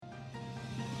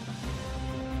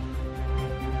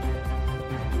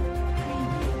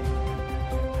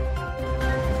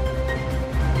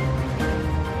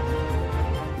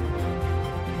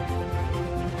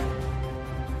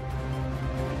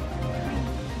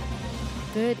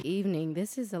Good evening.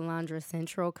 This is Alondra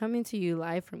Central coming to you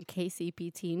live from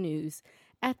KCPT News.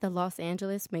 At the Los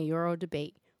Angeles mayoral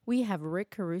debate, we have Rick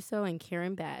Caruso and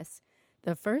Karen Bass.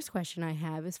 The first question I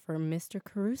have is for Mr.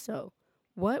 Caruso.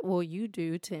 What will you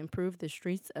do to improve the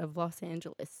streets of Los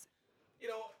Angeles?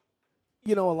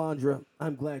 Alondra,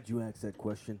 I'm glad you asked that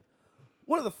question.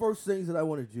 One of the first things that I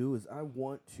want to do is I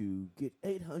want to get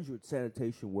 800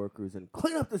 sanitation workers and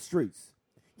clean up the streets.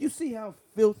 You see how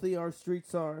filthy our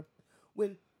streets are?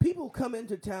 When people come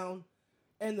into town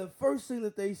and the first thing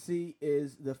that they see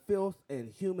is the filth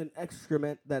and human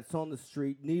excrement that's on the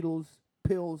street, needles,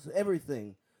 pills,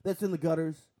 everything that's in the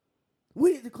gutters,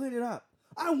 we need to clean it up.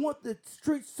 I want the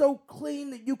streets so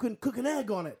clean that you can cook an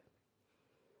egg on it.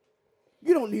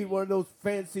 You don't need one of those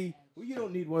fancy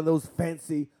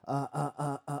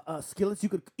skillets. You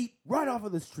could eat right off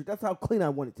of the street. That's how clean I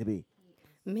want it to be.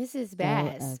 Mrs.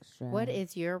 Bass, what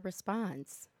is your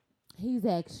response? He's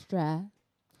extra.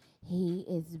 He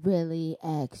is really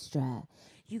extra.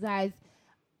 You guys,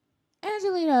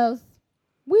 Angelinos,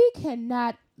 we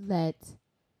cannot let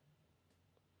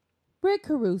Rick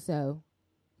Caruso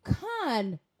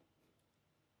con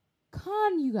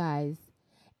you guys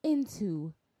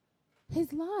into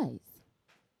his lies.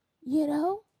 You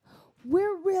know,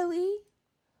 we're really,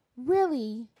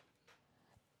 really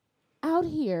out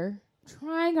here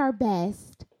trying our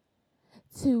best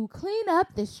to clean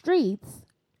up the streets,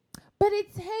 but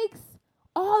it takes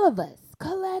all of us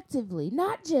collectively,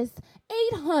 not just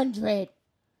 800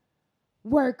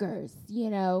 workers. You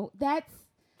know, that's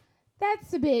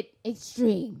a bit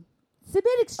extreme. It's a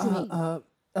bit extreme.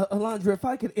 Alondra, if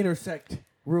I could intersect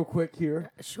real quick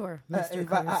here. Sure, Mr.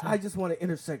 Caruso. I just want to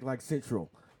intersect like central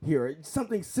here.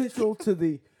 Something central to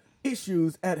the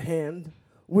issues at hand,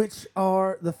 which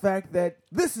are the fact that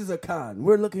this is a con.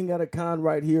 We're looking at a con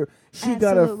right here. She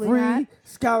got a free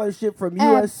scholarship from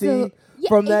USC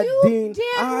from that dean.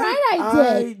 Damn right I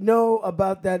did. I know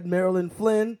about that Marilyn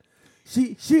Flynn.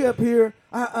 She up here.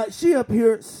 She up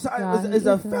here is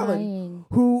a felon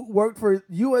who worked for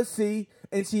USC,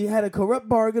 and she had a corrupt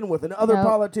bargain with other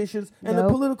politicians, and the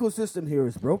political system here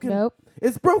is broken. Nope.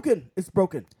 It's broken. It's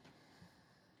broken.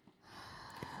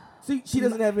 See, she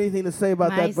doesn't have anything to say about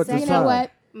that, but you know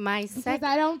what? Because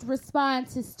I don't respond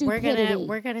to stupidity.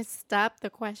 We're gonna stop the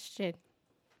question.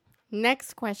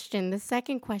 Next question. The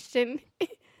second question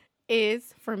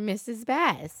is for Mrs.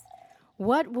 Bass.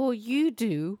 What will you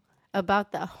do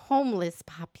about the homeless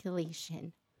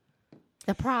population?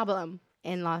 The problem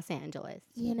in Los Angeles.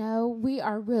 You know, we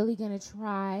are really going to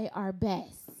try our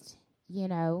best. You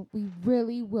know, we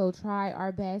really will try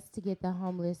our best to get the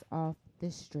homeless off the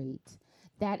street.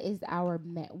 That is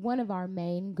one of our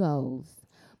main goals.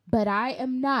 But I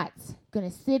am not going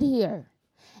to sit here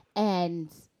and,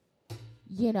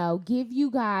 you know, give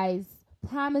you guys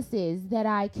promises that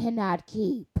I cannot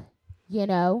keep. You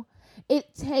know,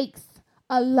 it takes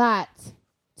a lot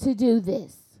to do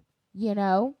this, you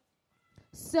know.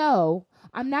 So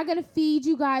I'm not going to feed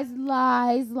you guys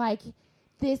lies like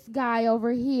this guy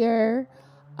over here.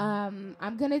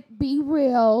 I'm going to be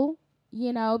real,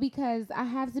 you know, because I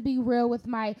have to be real with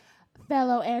my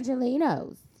fellow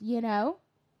Angelinos, you know.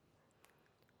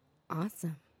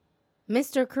 Awesome.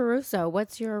 Mr. Caruso,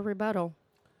 what's your rebuttal?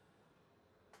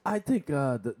 I think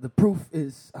the proof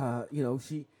is, you know,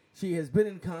 she has been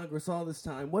in Congress all this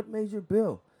time. What major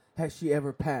bill has she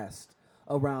ever passed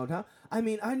around? Huh? I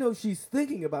mean, I know she's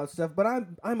thinking about stuff, but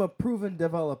I'm a proven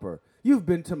developer. You've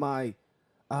been to my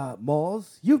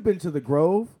malls. You've been to the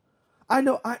Grove. I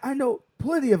know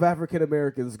plenty of African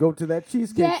Americans go to that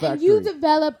Cheesecake Factory. And you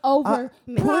develop over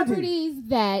properties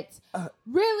that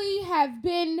really have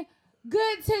been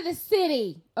good to the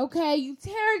city, okay? You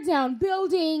tear down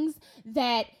buildings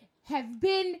that have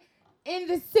been in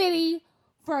the city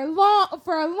for a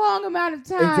long amount of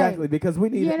time. Exactly, because we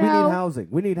need housing.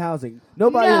 We need housing.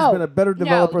 Nobody has been a better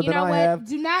developer than I have.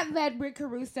 Do not let Rick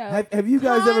Caruso. Have you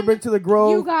guys ever been to the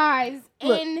Grove? You guys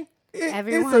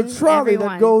it's a trolley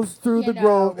that goes through the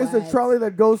Grove. It's a trolley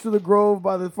that goes through the Grove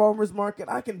by the farmers market.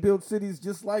 I can build cities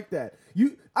just like that.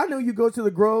 I know you go to the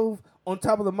Grove on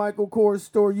top of the Michael Kors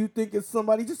store. You think it's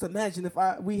somebody. Just imagine if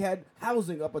we had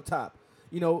housing up atop.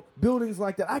 You know, buildings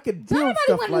like that. I could build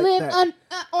stuff like that. Nobody want to live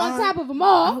on top of a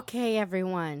mall. Okay,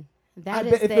 everyone. That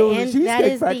is if there was a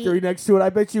Cheesecake Factory next to it, I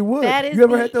bet you would. You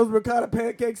ever had those ricotta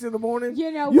pancakes in the morning?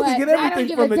 You know you what? can get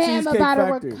everything from the Cheesecake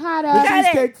Factory. The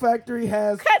Cheesecake Factory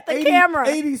has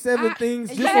 87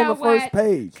 things just on the first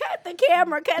page. Cut the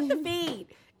camera. Cut the feed.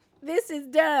 This is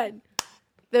done.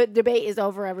 The debate is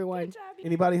over, everyone.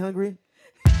 Anybody hungry?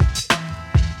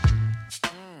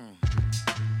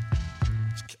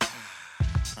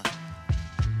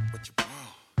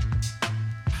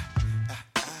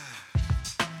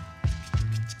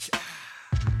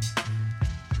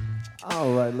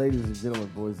 All right, ladies and gentlemen,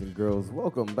 boys and girls,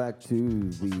 welcome back to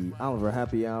the Oliver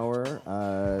Happy Hour.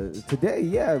 Today,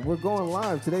 we're going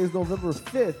live. Today is November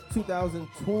 5th,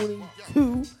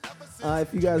 2022.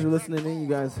 If you guys are listening in, you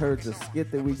guys heard the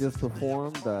skit that we just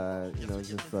performed,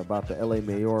 just about the LA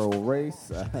mayoral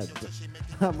race.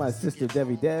 My sister,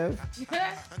 Debbie Dev.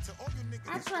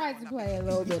 I tried to play a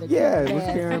little bit of Yeah, Karen with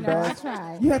Bass, Karen you know, I Bass.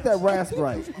 tried. You had that rasp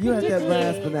right. You had that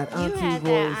rasp and that You auntie had voice.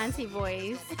 that auntie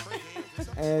voice.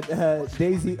 And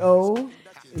Daisy O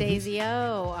Daisy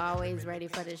O, always ready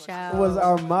for the show. was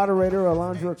our moderator,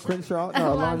 Alondra Crenshaw.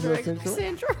 No, Alondra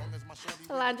Central.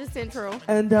 Alondra Central.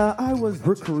 And I was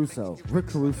Rick Caruso. Rick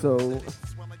Caruso,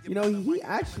 he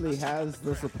actually has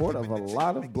the support of a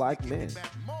lot of black men.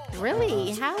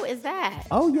 Really? How is that?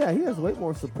 Oh, yeah, he has way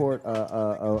more support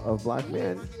of black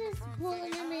men. He's just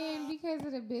pulling them in because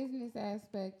of the business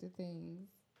aspect of things.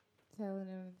 Telling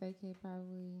them that they could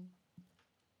probably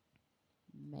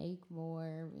make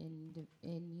more and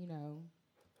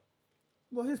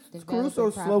Well, his Developing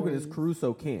Caruso's slogan is properties.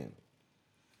 Caruso can.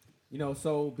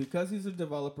 So because he's a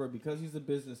developer, because he's a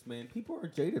businessman, people are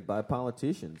jaded by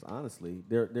politicians, honestly.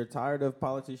 They're tired of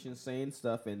politicians saying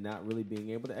stuff and not really being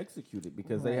able to execute it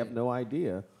because they have Right. no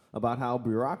idea about how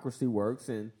bureaucracy works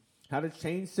and how to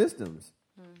change systems.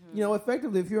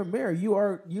 Effectively, if you're a mayor, you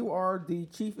are the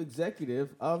chief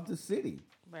executive of the city.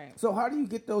 right. So how do you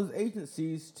get those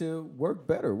agencies to work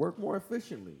better, work more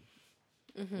efficiently,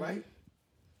 right?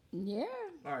 Yeah.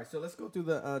 All right, so let's go through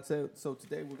the. So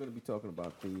today we're going to be talking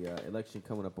about the election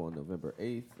coming up on November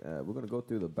 8th. We're going to go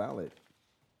through the ballot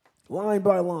line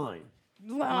by line.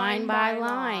 Line by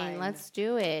line. Let's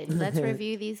do it. Let's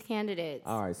review these candidates.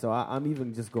 All right, so I'm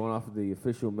even just going off of the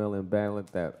official mail-in ballot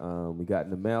that we got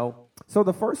in the mail. So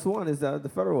the first one is the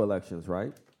federal elections,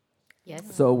 right?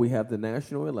 Yes. So we have the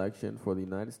national election for the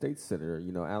United States Senator.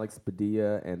 Alex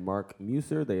Padilla and Mark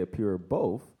Musser, they appear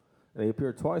both. They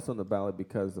appear twice on the ballot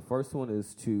because the first one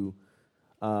is to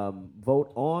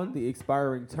vote on the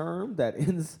expiring term that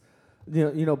ends.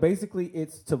 Basically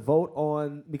it's to vote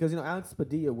on because Alex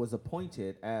Padilla was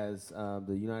appointed as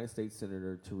the United States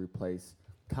Senator to replace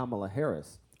Kamala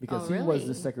Harris because he was really?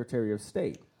 the Secretary of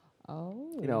State.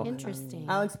 Oh. Interesting.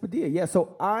 Alex Padilla, yeah.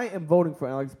 So I am voting for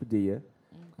Alex Padilla.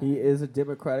 He is a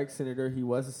Democratic senator. He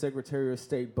was a Secretary of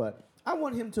State, but I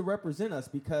want him to represent us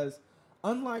because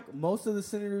unlike most of the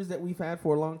senators that we've had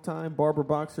for a long time, Barbara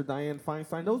Boxer, Dianne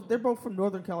Feinstein, they're both from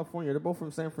Northern California. They're both from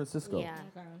San Francisco. Yeah.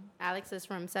 Okay. Alex is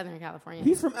from Southern California.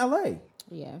 He's from L.A.,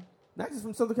 Yeah. not just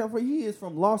from Southern California. He is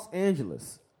from Los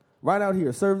Angeles, right out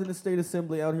here. Served in the state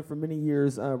assembly out here for many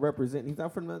years, representing. He's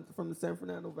out from the San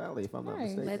Fernando Valley, if I'm not Nice.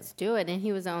 mistaken. Let's do it. And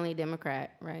he was the only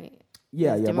Democrat, right?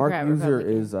 Yeah, He's Mark Democrat, Musser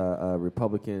Republican. is a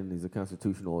Republican. He's a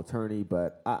constitutional attorney,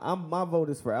 but my vote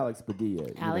is for Alex Padilla.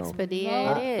 Alex Vote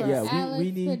Padilla, for it is. Yeah, Alex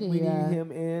we need Padilla.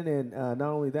 him in, and not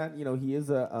only that, he is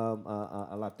a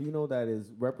Latino that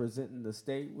is representing the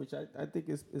state, which I think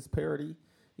is parity,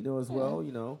 as well,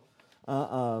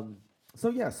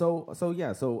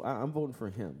 So I'm voting for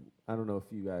him. I don't know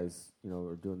if you guys,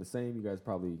 are doing the same. You guys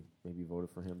probably maybe voted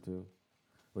for him too.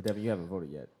 Well, Devin, you haven't voted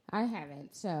yet. I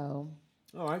haven't, so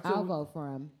All right, so I'll vote for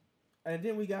him. And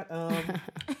then we got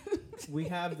we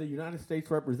have the United States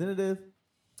representative.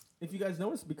 If you guys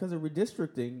notice, because of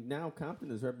redistricting, now Compton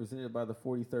is represented by the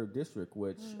 43rd district,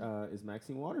 which is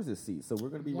Maxine Waters' seat. So we're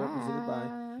going to be represented by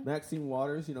Maxine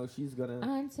Waters. She's going to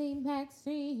Auntie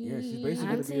Maxine. yeah, she's basically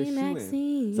going to be a Auntie shoe-in.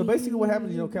 Maxine. So basically, what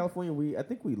happens? California, I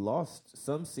think we lost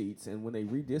some seats, and when they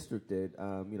redistricted,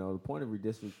 the point of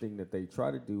redistricting that they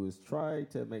try to do is try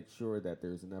to make sure that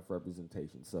there's enough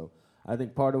representation. So I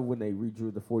think part of when they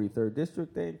redrew the 43rd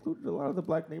district, they included a lot of the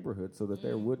black neighborhoods so that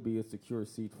there would be a secure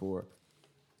seat for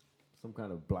some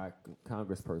kind of black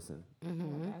congressperson,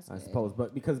 I suppose.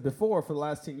 But because before, for the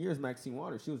last 10 years, Maxine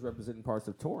Waters, she was representing parts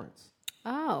of Torrance.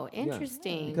 Oh,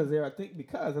 interesting. Because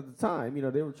because at the time,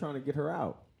 they were trying to get her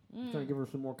out, trying to give her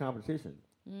some more competition.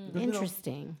 Because,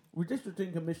 Interesting.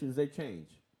 Redistricting commissions, they change.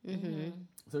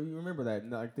 So you remember that,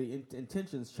 like the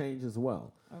intentions change as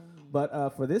well.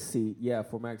 But for this seat,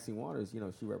 for Maxine Waters,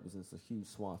 she represents a huge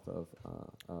swath of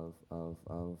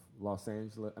Los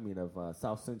Angeles. Of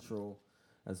South Central,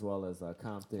 as well as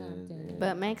Compton. And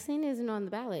But Maxine isn't on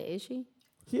the ballot, is she?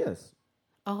 she is.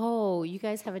 Oh, you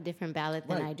guys have a different ballot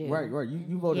than I do. Right.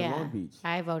 You voted in Yeah, Long Beach.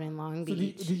 I vote in Long So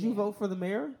Beach. did you vote for the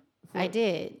mayor? I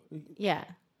did. Yeah.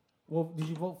 Well, did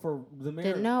you vote for the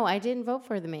mayor? No, I didn't vote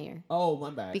for the mayor Oh, my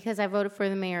bad. because I voted for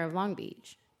the mayor of Long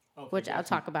Beach, Okay, which I'll gotcha.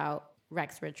 talk about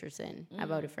Rex Richardson. I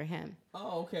voted for him.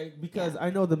 Oh, okay. Because I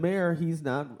know the mayor, he's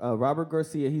not Robert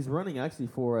Garcia. He's running actually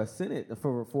for a Senate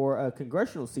for a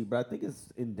congressional seat, but I think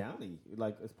it's in Downey,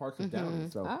 like it's parts of Downey.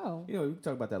 So we can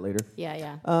talk about that later.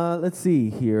 Yeah. Let's see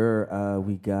here.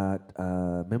 We got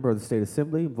a member of the state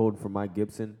assembly voted for Mike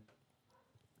Gibson.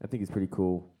 I think he's pretty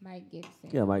cool. Mike Gibson.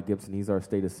 Yeah, Mike Gibson. He's our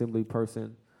state assembly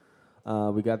person.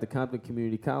 We got the Compton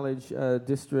Community College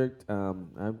district. I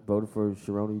voted for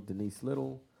Sharoni Denise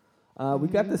Little. We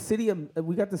got the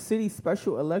city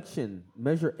special election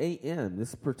measure AM.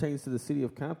 This pertains to the city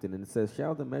of Compton, and it says,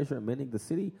 "Shall the measure amending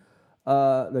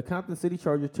the Compton City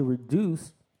Charter to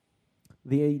reduce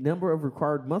the number of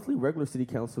required monthly regular city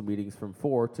council meetings from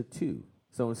 4 to 2.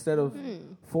 So instead of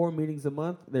 4 meetings a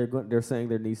month, they're saying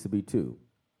there needs to be 2.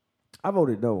 I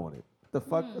voted no on it. The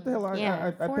fuck? What the hell?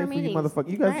 I pay for you, motherfucker.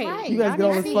 You guys, you guys get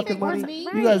all this fucking money.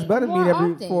 You guys better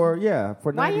meet for 90 minutes.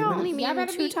 Why y'all only meet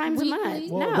 2 times a month?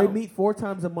 Well, they meet 4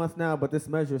 times a month now, but this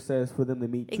measure says for them to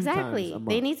meet 2 times a month.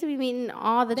 They need to be meeting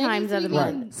all the times of the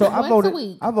month. Right. So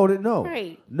I voted no.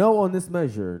 Right. No on this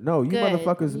measure. No, you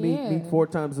motherfuckers meet 4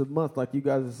 times a month like you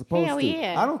guys are supposed to.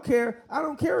 Yeah. I don't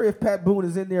care if Pat Boone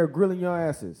is in there grilling your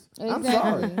asses. Exactly. I'm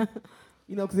sorry.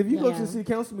 Because if you go to the city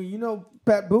council meeting,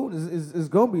 Pat Boone is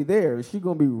going to be there. She's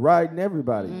going to be riding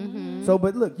everybody. Mm-hmm. So,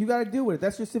 but look, you got to deal with it.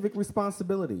 That's your civic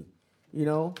responsibility,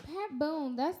 Pat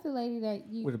Boone, that's the lady that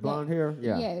you... With the blonde hair?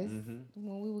 Yeah. Yes. Mm-hmm.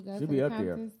 When we would go She'll to be the up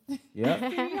there.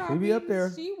 Yeah. She'll be up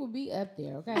there. She will be up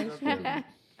there, okay?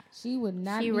 She would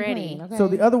not be ready. playing, okay? So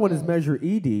the other one is Measure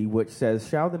ED, which says,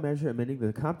 shall the measure amending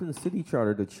the Compton City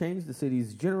Charter to change the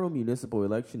city's general municipal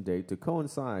election date to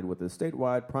coincide with the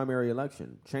statewide primary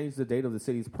election, change the date of the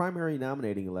city's primary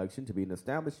nominating election to be an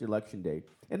established election date,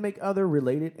 and make other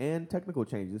related and technical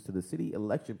changes to the city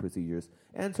election procedures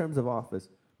and terms of office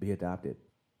be adopted.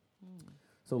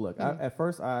 So look, at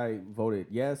first I voted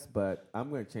yes, but I'm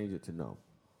going to change it to no.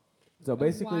 So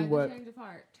basically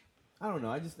I don't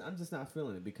know. I'm just not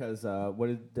feeling it because what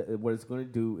it's going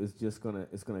to do is it's going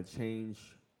to change.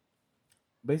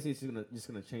 Basically, it's just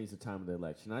going to change the time of the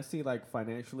election. I see like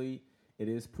financially it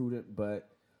is prudent, but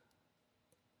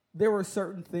there were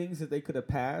certain things that they could have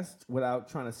passed without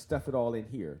trying to stuff it all in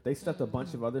here. They stuffed a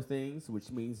bunch of other things,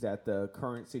 which means that the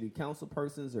current city council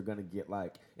persons are going to get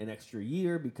like an extra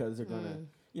year because they're going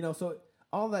to, so.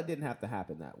 All that didn't have to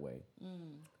happen that way.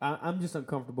 I'm just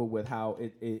uncomfortable with how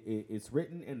it's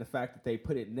written and the fact that they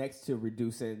put it next to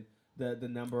reducing the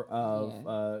number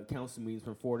of council meetings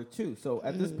from 4 to 2. So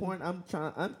at this point, I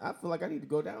feel like I need to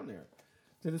go down there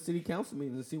to the city council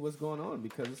meetings and see what's going on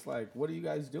because it's like, what are you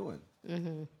guys doing?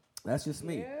 That's just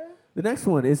me. Yeah. The next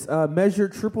one is Measure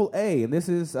AAA, and this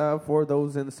is for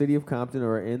those in the city of Compton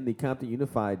or in the Compton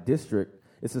Unified District.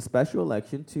 It's a special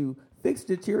election to fix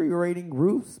deteriorating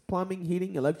roofs, plumbing,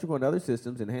 heating, electrical, and other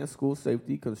systems, enhance school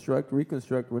safety, construct,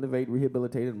 reconstruct, renovate,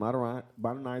 rehabilitate, and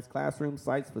modernize classrooms,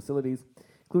 sites, facilities,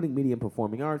 including media and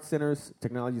performing arts centers,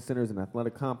 technology centers, and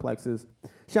athletic complexes.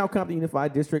 Shall Compton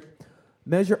Unified District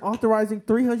measure authorizing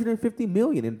 $350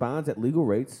 million in bonds at legal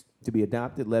rates to be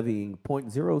adopted, levying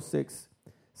 0.06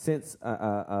 cents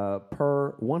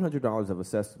per $100 of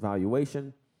assessed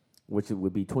valuation, which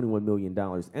would be $21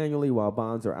 million annually, while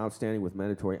bonds are outstanding with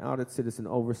mandatory audits, citizen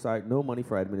oversight, no money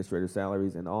for administrator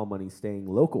salaries, and all money staying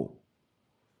local.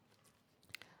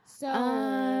 So,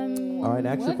 all right,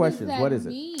 ask your questions. What is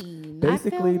it?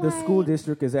 Basically, the school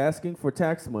district is asking for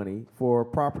tax money for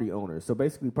property owners. So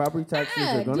basically, property taxes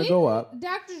are going to go up.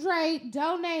 Dr. Dre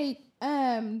donate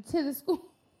to the school.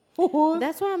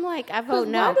 That's why I'm like, I vote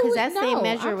no, because that same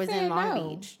measure was in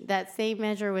Long Beach. That same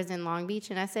measure was in Long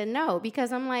Beach, and I said no,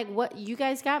 because I'm like, what? You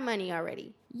guys got money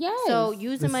already. Yes. So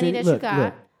use the money that you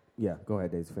got. Yeah, go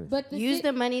ahead, Daisy, finish. But use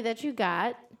the money that you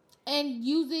got. And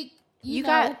use it,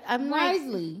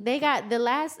 wisely. They got, the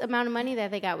last amount of money that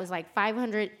they got was like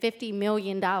 $550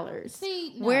 million.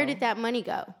 See, no. Where did that money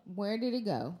go? Where did it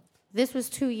go? This was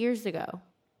 2 years ago.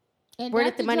 And where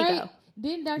did the money go?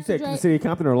 Didn't Dr. You said Dre, the city of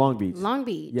Compton or Long Beach? Long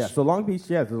Beach. Yeah, so Long Beach,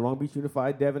 the Long Beach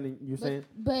Unified, Devin, you're saying?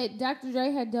 But Dr.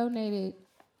 Dre had donated,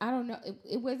 I don't know,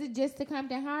 was it just to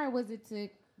Compton High or was it to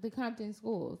the Compton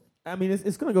schools? I mean,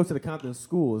 it's going to go to the Compton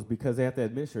schools because they have to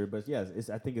administer it, but yes,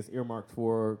 I think it's earmarked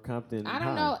for Compton I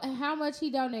don't know how much he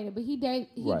donated, but he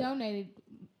donated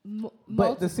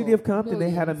But the city of Compton,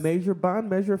 they had a major bond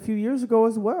measure a few years ago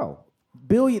as well.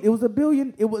 It was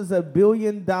 $1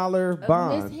 billion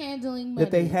bond mishandling money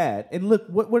that they had. And look,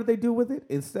 what did they do with it?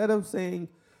 Instead of saying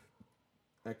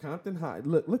at Compton High,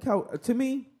 look how, to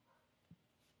me,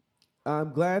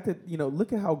 I'm glad that,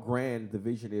 look at how grand the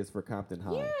vision is for Compton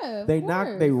High.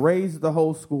 Yeah, they raised the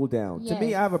whole school down. Yes. To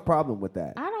me, I have a problem with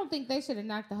that. I don't think they should have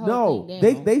knocked the whole No, thing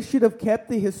down. they should have kept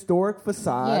the historic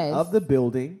facade Yes. of the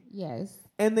building, Yes.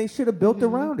 and they should have built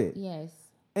around it. Yes.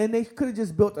 And they could have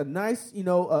just built a nice,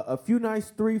 a few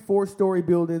nice 3-4 story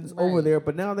buildings over Right. there.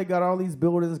 But now they got all these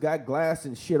buildings, got glass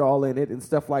and shit all in it and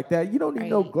stuff like that. You don't need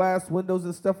no Right. glass windows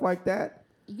and stuff like that.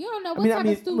 You don't know what mean- type I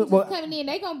mean, of students well, is coming in.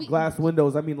 They gonna be Glass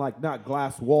windows, I mean, like not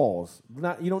glass walls.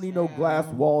 You don't need no glass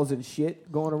walls and shit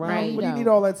going around. Right. What do you You need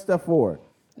don't. all that stuff for?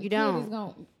 You kid is don't.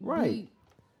 gonna Right. be-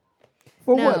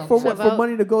 For No. what? For So what? For vote-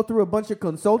 money to go through a bunch of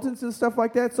consultants and stuff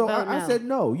like that. So Vote I no. said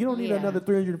no. You don't need Yeah. another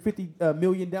 $350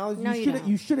 million. No, you should don't.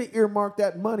 you should have earmarked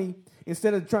that money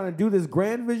instead of trying to do this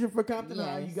grand vision for Compton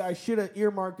High. Yes. You guys should have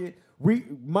earmarked it,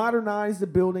 modernize the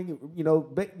building.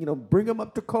 Bring them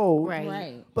up to code. Right.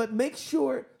 Right. But make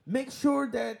sure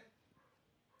that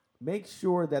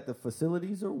the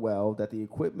facilities are well, that the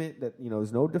equipment that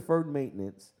there's no deferred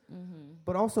maintenance,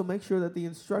 but also make sure that the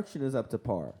instruction is up to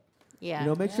par.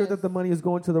 Yeah. Make sure that the money is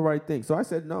going to the right thing. So I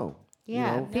said no.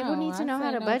 Yeah. People No, need to I know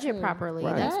how say to no, budget too. properly.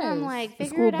 Right. That's why I'm Yes. like, The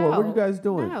figure school it board, out. what are you guys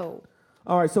doing? No.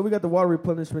 All right, so we got the Water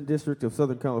Replenishment District of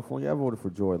Southern California. I voted for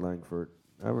Joy Langford.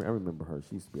 I remember her.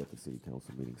 She used to be at the city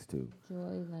council meetings too. Joy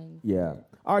Lang. Yeah.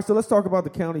 All right, so let's talk about the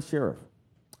county sheriff.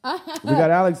 We got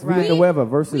Alex Right. Villanueva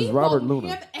versus We Robert vote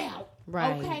Luna. him out.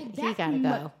 Right. Okay, He that gotta mu-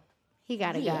 go. He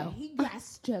gotta Yeah, go. he got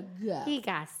to go. He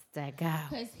got to go.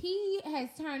 Because he has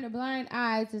turned a blind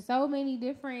eye to so many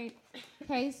different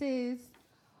cases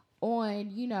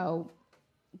on,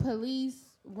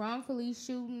 police wrongfully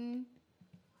shooting.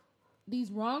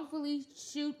 These wrongful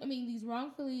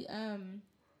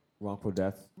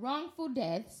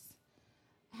deaths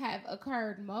have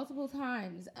occurred multiple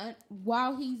times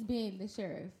while he's been the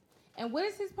sheriff. And what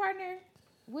is his partner?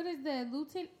 What is the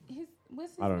lieutenant?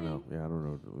 What's his name? I don't know. Yeah, I don't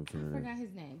know. I forgot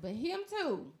his name, but him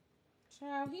too.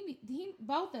 Child,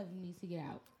 both of them needs to get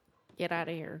out. Get out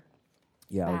of here.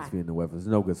 Yeah, Alex Back. Villanueva is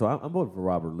no good. So I'm voting for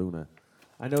Robert Luna.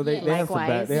 I know they Yes. have some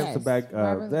Likewise. they have some Yes. back.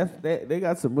 Robert Luna. They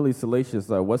got some really salacious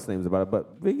what's names about it.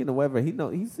 But Villanueva,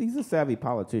 he's a savvy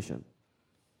politician.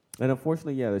 And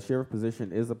unfortunately, the sheriff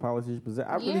position is a politician position.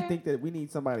 I really Yeah. think that we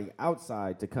need somebody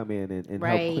outside to come in and help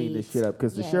Right. clean this shit up.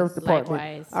 Because the Yes. sheriff's department,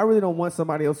 Likewise. I really don't want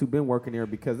somebody else who's been working there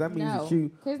because that means No. that you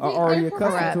 'Cause are they're already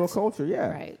accustomed corrupt. to a culture. Yeah.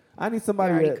 Right. I need They're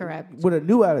somebody already corrupt. with a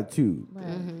new attitude. Right.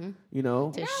 Mm-hmm. You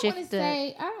know? To And I don't wanna shift the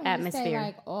say, I don't want to say atmosphere.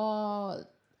 like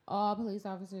all police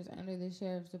officers under the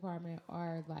sheriff's department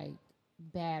are like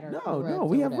bad or No, corrupt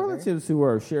we or have whatever. relatives who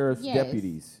are sheriff's Yes.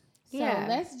 deputies. So Yeah.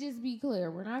 let's just be clear.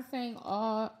 We're not saying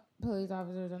all police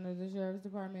officers under the sheriff's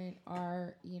department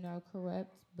are,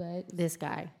 corrupt, but This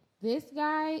guy. this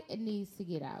guy needs to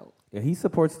get out. Yeah, he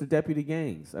supports the deputy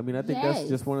gangs. I mean, I think that's Yes.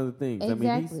 just one of the things. I mean,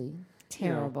 Exactly. he's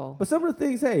Terrible. But some of the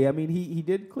things, hey, I mean, he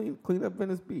did clean up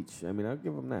Venice Beach. I mean, I'll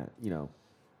give him that.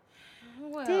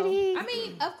 Well, Did he? I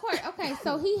mean, of course. Okay,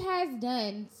 so he has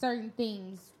done certain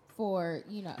things for,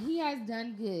 he has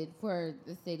done good for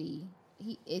the city.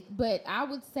 But I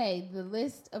would say the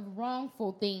list of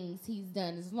wrongful things he's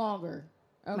done is longer.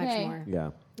 Okay. Much more. Yeah.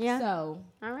 Yeah. So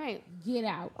All right. get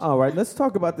out. All right, let's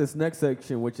talk about this next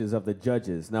section, which is of the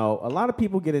judges. Now, a lot of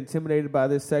people get intimidated by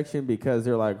this section because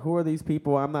they're like, who are these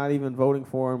people? I'm not even voting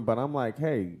for them. But I'm like,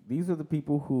 hey, these are the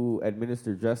people who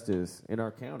administer justice in our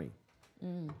county.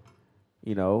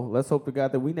 Let's hope to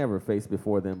God that we never face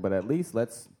before them, but at least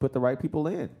let's put the right people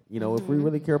in. If we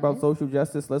really care about social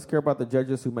justice, let's care about the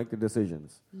judges who make the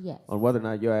decisions Yes. on whether or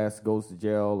not your ass goes to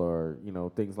jail or,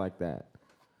 things like that.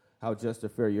 How just or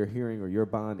fair your hearing or your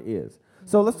bond is.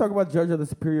 So let's talk about Judge of the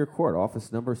Superior Court,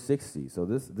 office number 60. So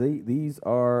these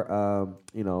are,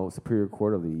 Superior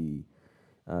Court of the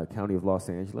County of Los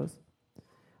Angeles.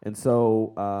 And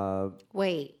so...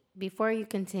 Wait, before you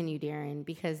continue, Darren,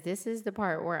 because this is the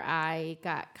part where I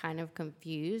got kind of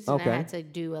confused and Okay. I had to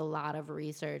do a lot of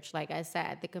research. Like I sat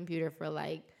at the computer for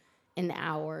like an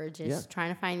hour just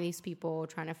trying to find these people,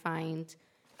 trying to find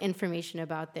information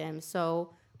about them.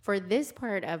 So for this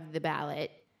part of the ballot,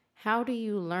 how do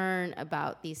you learn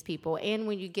about these people? And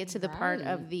when you get to the part Right.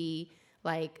 of the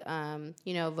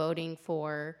voting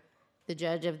for the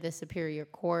judge of the Superior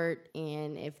Court,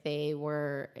 and if they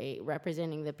were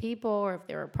representing the people, or if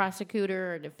they were a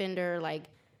prosecutor or defender, like,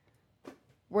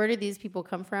 where did these people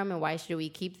come from, and why should we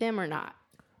keep them or not?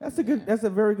 That's a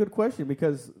very good question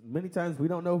because many times we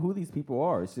don't know who these people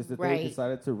are. It's just that Right. they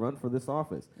decided to run for this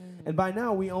office. And by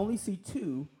now we only see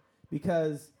two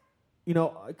because,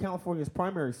 California's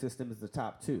primary system is the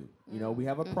top two. We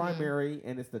have a primary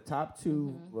and it's the top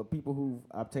two people who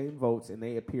obtain votes and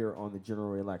they appear on the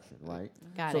general election, right?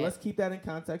 Got so it. let's keep that in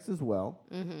context as well,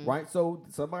 right? So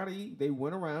they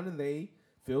went around and they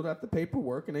filled out the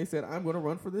paperwork and they said, I'm going to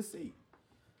run for this seat.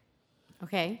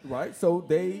 Okay. right? So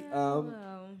they,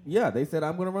 they said,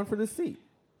 I'm going to run for this seat.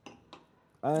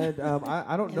 And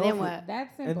I don't And know. then if what?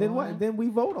 That's simple. And then what? huh? And then we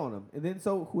vote on them. And then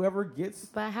so whoever gets.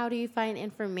 But how do you find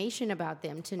information about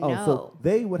them to Oh, know? so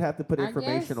they would have to put I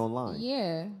information guess, online.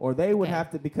 Yeah. Or they would Okay. have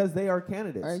to, because they are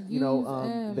candidates.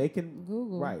 Or They can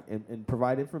Google. right and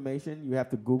provide information. You have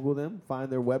to Google them,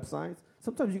 find their websites.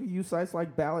 Sometimes you can use sites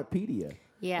like Ballotpedia.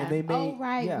 Yeah. And they may, Oh,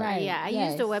 right, yeah. right. Yeah, I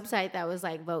used a Yes. website that was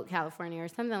like Vote California or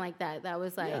something like that. That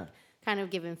was like Yeah. kind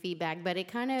of giving feedback, but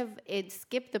it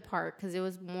skipped the part because it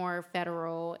was more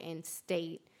federal and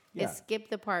state. Yeah. It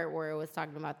skipped the part where it was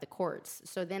talking about the courts.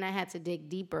 So then I had to dig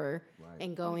deeper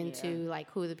and go into like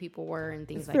who the people were and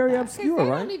things It's like very that. obscure, They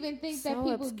right? don't even think that So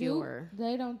people obscure. do.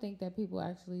 They don't think that people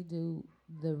actually do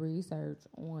the research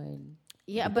on.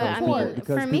 Yeah, Because but I people- mean,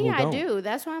 because for me, people I don't. do.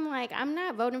 That's why I'm like, I'm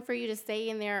not voting for you to stay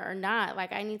in there or not.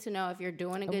 Like, I need to know if you're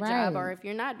doing a good job or Right. if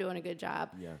you're not doing a good job.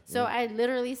 Yeah. So I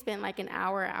literally spent like an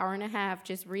hour and a half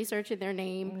just researching their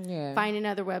name, Yeah. finding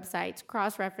other websites,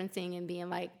 cross-referencing, and being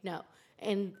like, no.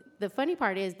 And the funny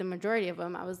part is, the majority of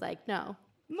them, I was like, no,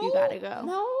 you gotta go.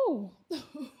 No.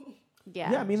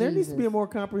 Yeah. Yeah, I mean, there needs to be a Jesus. more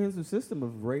comprehensive system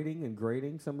of rating and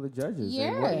grading some of the judges and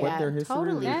Yeah. what Yeah, their history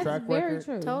totally. and their That's track very record.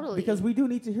 true. Totally. Because we do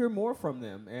need to hear more from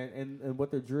them and what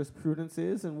their jurisprudence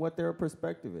is and what their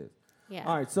perspective is. Yeah.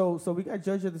 All right, so we got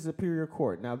judge of the Superior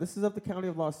Court. Now, this is of the County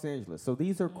of Los Angeles. So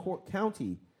these are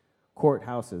county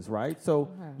courthouses, right? So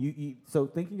so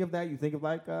thinking of that, you think of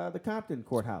like the Compton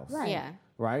Courthouse, Right. Yeah.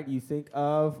 right? You think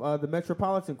of the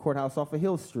Metropolitan Courthouse off of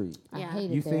Hill Street. I Yeah.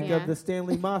 hate it You there. think Yeah. of the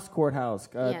Stanley Moss Courthouse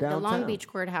Yeah, downtown. the Long Beach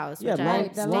Courthouse, Yeah, which Long, I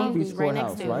Right, the Long Long Beach Beach right next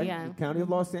Courthouse, to, right? yeah. County of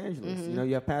Los Angeles. You know,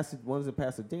 you have ones in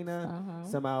Pasadena,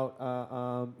 some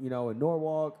out, in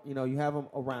Norwalk. You know, you have them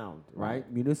around, right?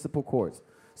 Municipal courts.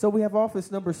 So we have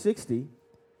office number 60.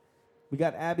 We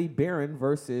got Abby Barron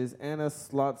versus Anna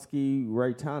Slotsky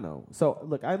Raytano. So,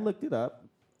 look, I looked it up.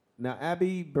 Now,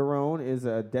 Abby Barron is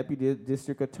a deputy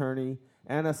district attorney.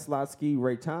 Anna Slotsky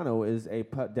Raytano is a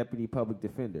deputy public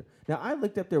defender. Now, I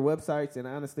looked up their websites, and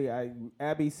honestly,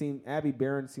 Abby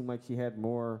Barron seemed like she had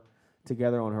more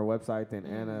together on her website than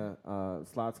Anna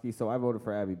Slotsky, so I voted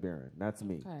for Abby Barron. That's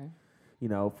me. Okay. You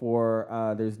know, for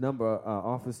there's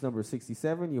office number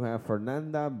 67. You have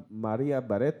Fernanda Maria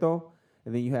Barreto,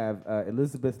 and then you have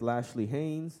Elizabeth Lashley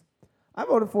Haynes. I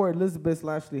voted for Elizabeth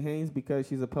Lashley Haynes because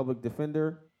she's a public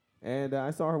defender, and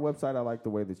I saw her website. I like the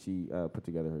way that she put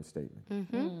together her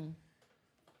statement.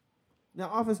 Now,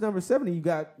 office number 70, you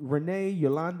got Renee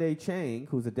Yolande Chang,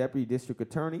 who's a deputy district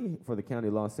attorney for the county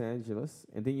of Los Angeles.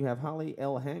 And then you have Holly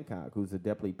L. Hancock, who's a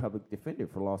deputy public defender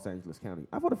for Los Angeles County.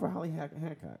 I voted for Holly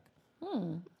Hancock.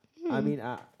 I mean,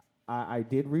 I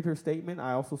did read her statement.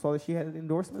 I also saw that she had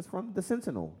endorsements from the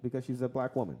Sentinel because she's a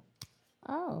black woman.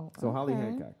 Oh. So Holly okay.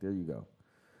 Hancock, there you go.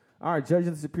 All right, Judge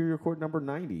of the Superior Court number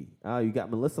 90. You got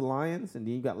Melissa Lyons, and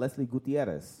then you got Leslie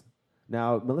Gutierrez.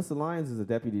 Now, Melissa Lyons is a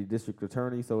deputy district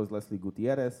attorney, so is Leslie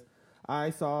Gutierrez. I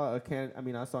saw an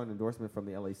endorsement from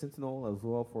the LA Sentinel as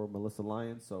well for Melissa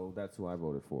Lyons, so that's who I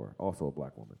voted for, also a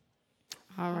black woman.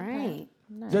 All right.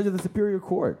 Nice. Judge of the Superior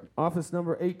Court, office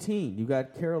number 18. You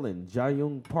got Carolyn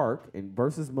Jayung Park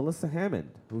versus Melissa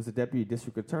Hammond, who's a deputy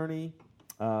district attorney.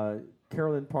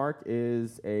 Carolyn Park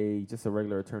is just a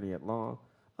regular attorney at law.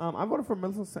 I voted for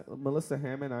Melissa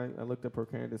Hammond. I looked up her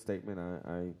candidate statement.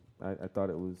 I thought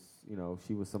it was,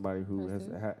 she was somebody who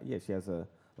she has a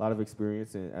lot of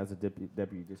experience as a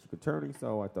deputy district attorney.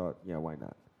 So I thought, why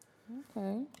not?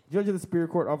 Okay. Judge of the Superior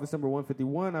Court, office number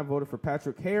 151. I voted for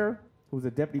Patrick Hare, who's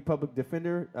a deputy public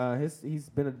defender. He's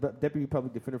been a deputy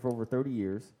public defender for over 30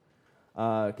 years.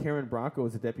 Karen Bronco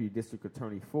is a deputy district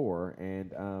attorney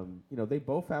and they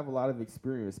both have a lot of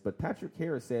experience. But Patrick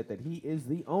Hare said that he is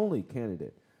the only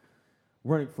candidate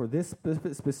running for this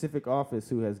specific office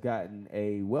who has gotten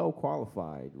a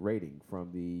well-qualified rating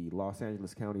from the Los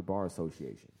Angeles County Bar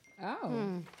Association.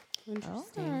 Oh.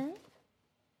 Interesting. Okay.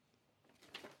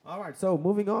 All right, so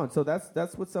moving on. So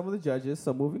that's with some of the judges.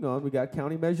 So moving on, we got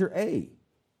County Measure A.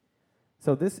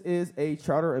 So this is a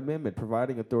charter amendment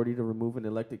providing authority to remove an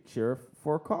elected sheriff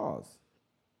for a cause.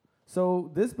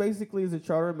 So this basically is a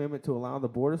charter amendment to allow the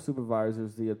Board of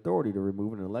Supervisors the authority to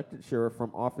remove an elected sheriff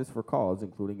from office for cause,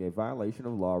 including a violation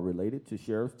of law related to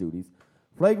sheriff's duties,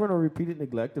 flagrant or repeated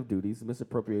neglect of duties,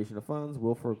 misappropriation of funds,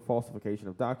 willful falsification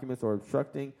of documents, or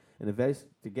obstructing an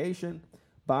investigation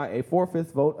by a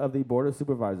 4/5 vote of the Board of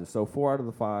Supervisors. So 4 out of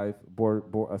the 5 board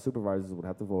supervisors would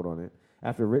have to vote on it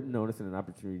after written notice and an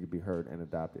opportunity to be heard and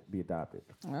be adopted.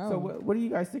 Oh. So what do you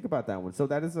guys think about that one? So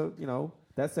that is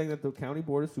that's saying that the County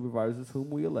Board of Supervisors, whom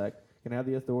we elect, can have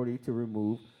the authority to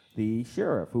remove the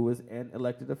sheriff, who is an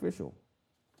elected official.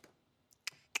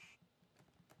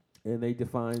 and they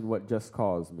defined what just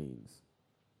cause means.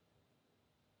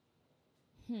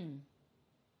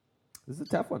 This is a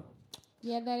tough one.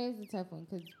 Yeah, that is a tough one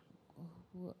because.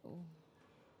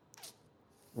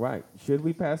 Right. Should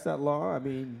we pass that law? I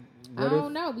mean, I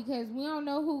don't know because we don't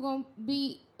know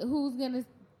who's gonna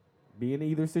be in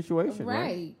either situation, right?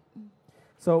 Right.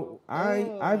 So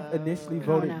I've initially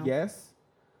voted know. yes,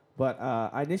 but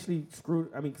I initially screwed.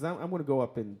 I mean, because I'm going to go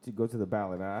up and to go to the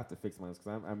ballot. I have to fix mine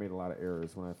because I made a lot of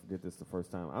errors when I did this the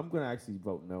first time. I'm going to actually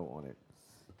vote no on it.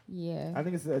 Yeah. I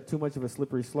think it's too much of a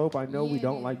slippery slope. I know we Yeah,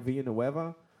 don't it like is.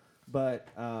 Villanueva, but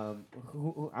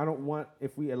I don't want,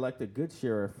 if we elect a good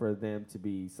sheriff, for them to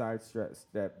be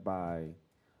sidestepped by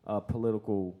a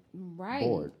political Right.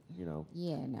 board, you know.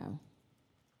 Yeah. No.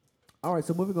 All right,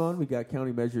 so moving on, we got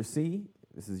County Measure C.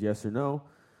 This is yes or no.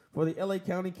 For the L.A.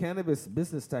 County Cannabis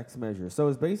Business Tax Measure. So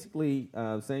it's basically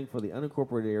saying for the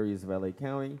unincorporated areas of L.A.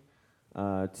 County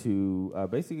to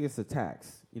basically it's a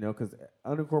tax, you know, because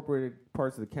unincorporated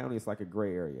parts of the county is like a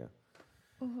gray area.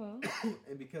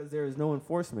 And because there is no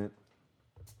enforcement,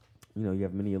 you know, you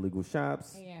have many illegal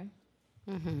shops. Yeah.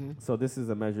 So this is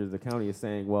a measure the county is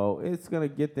saying, well, it's going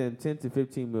to get them $10 to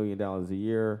 $15 million a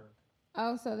year.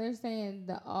 Oh, so they're saying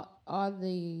all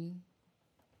the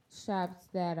shops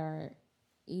that are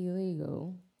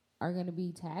illegal are going to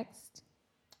be taxed?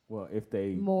 Well, if they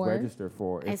More? register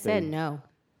for it. I said no.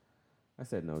 I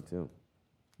said no, too.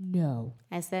 No.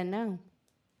 I said no.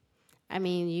 I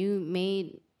mean, you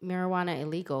made marijuana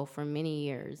illegal for many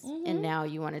years, and now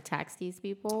you want to tax these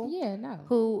people Yeah, no.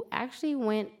 who actually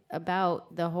went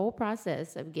about the whole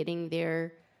process of getting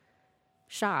their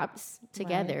shops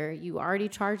together. You already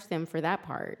charged them for that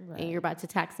part, Right. and you're about to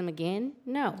tax them again?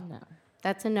 No. No.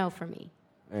 That's a no for me.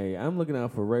 Hey, I'm looking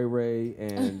out for Ray Ray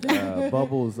and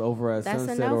Bubbles over at That's a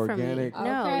Sunset no Organic. for me.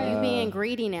 No, Okay. you being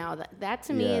greedy now. That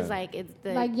to me yeah. is like it's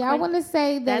the Like y'all want to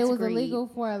say that that's it was greed. illegal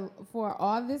for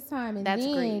all this time, and That's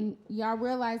then greed. y'all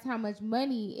realize how much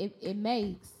money it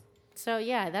makes. So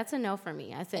yeah, that's a no for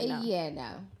me. I said no. Yeah,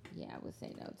 no. Yeah, I would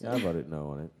say no too. Yeah, I voted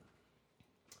no on it.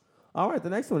 All right, the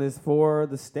next one is for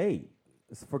the state.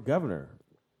 It's for governor.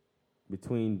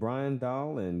 Between Brian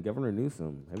Dahl and Governor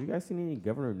Newsom. Have you guys seen any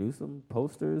Governor Newsom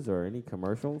posters or any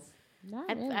commercials? Not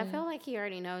I really. feel like he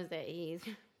already knows that he's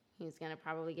gonna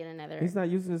probably get another. He's not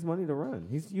using his money to run.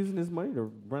 He's using his money to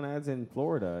run ads in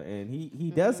Florida, and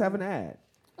he does have an ad.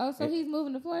 Oh, so he's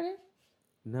moving to Florida?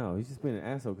 No, he's just being an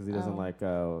asshole because he doesn't like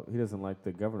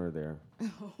the governor there.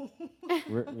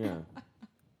 Yeah.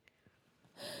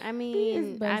 I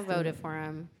mean, I busted. voted for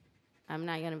him. I'm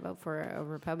not gonna vote for a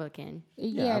Republican.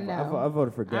 Yeah, no. I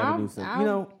voted for Gavin Newsom.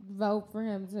 I'll vote for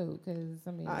him too, because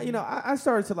I mean, I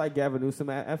started to like Gavin Newsom.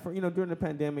 During the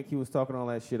pandemic, he was talking all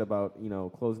that shit about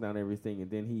closing down everything, and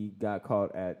then he got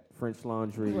caught at French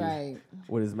Laundry right,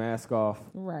 with his mask off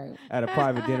right. at a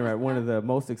private dinner at one of the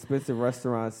most expensive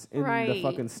restaurants in the Right.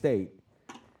 fucking state.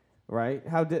 Right?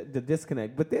 How the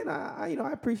disconnect. But then I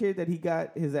appreciate that he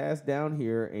got his ass down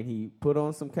here and he put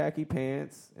on some khaki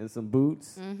pants and some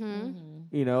boots, and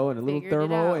a little Figured it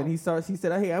thermo, out. and he said,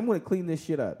 "Hey, I'm going to clean this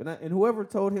shit up." And whoever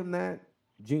told him that,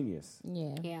 genius.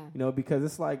 Yeah, Yeah. Because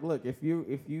it's like, look, if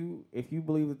you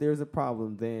believe that there's a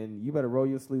problem, then you better roll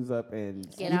your sleeves up and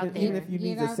Get out there. even if you Get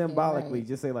need to out there, symbolically right.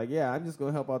 just say like, yeah, I'm just going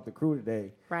to help out the crew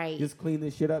today. Right. Just clean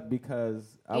this shit up because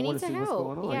I You want need to to see what's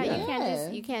help. going on. Yeah, Yeah.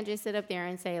 you can't just sit up there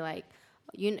and say like,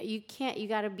 you can't. You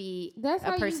got to be that's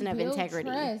how a person you of build integrity.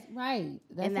 Trust. Right,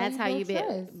 And that's how you build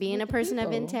build trust being with a the person of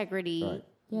people. integrity. Right.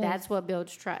 Yes. That's what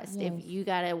builds trust. Yes. If you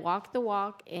gotta walk the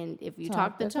walk, and if you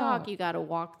Talk talk the the talk, talk. you gotta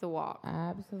walk the walk.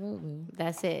 Absolutely.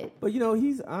 That's it. But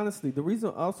he's honestly the reason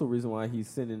why he's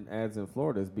sending ads in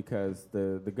Florida is because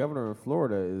the governor of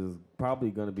Florida is probably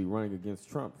going to be running against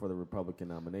Trump for the Republican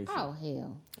nomination. Oh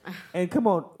hell. And come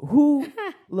on,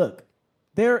 look,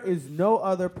 there is no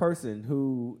other person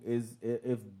who is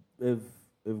if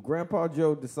Grandpa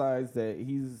Joe decides that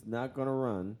he's not going to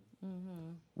run,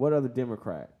 what other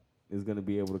Democrat is going to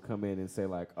be able to come in and say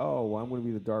like, oh, well, I'm going to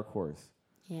be the dark horse,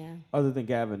 Yeah. other than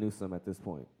Gavin Newsom at this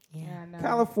point? Yeah. I know.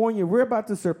 California,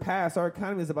 our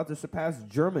economy is about to surpass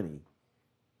Germany.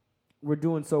 We're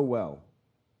doing so well.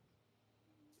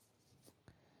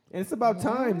 And it's about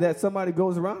time that somebody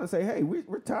goes around and say, hey,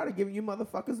 we're tired of giving you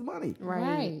motherfuckers money. Right.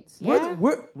 Right. Yeah.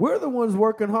 We're the ones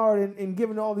working hard and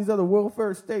giving all these other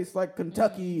welfare states like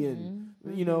Kentucky and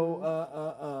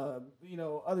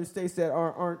other states that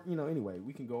aren't anyway.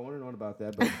 We can go on and on about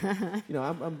that, but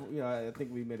I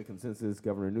think we made a consensus.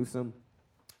 Governor Newsom,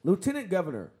 Lieutenant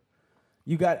Governor,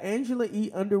 you got Angela E.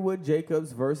 Underwood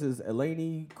Jacobs versus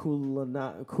Eleni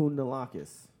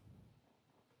Kounalakis.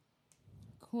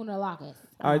 Kounalakis.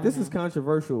 All right, this is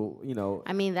controversial. You know,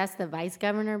 I mean, that's the vice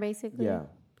governor, basically. yeah.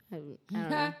 I don't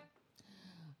know.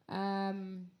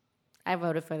 I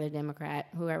voted for the Democrat,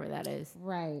 whoever that is.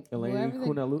 Right. Elaine whoever the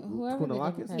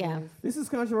Kounalakis? Democrat Yeah. is. This is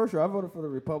controversial. I voted for the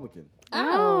Republican.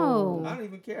 Oh. I don't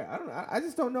even care. I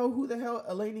just don't know who the hell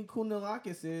Elaine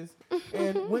Kounalakis is,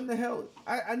 and when the hell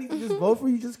I need to just vote for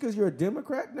you just because you're a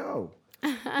Democrat? No,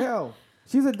 hell,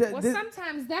 she's a Well,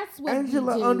 sometimes that's what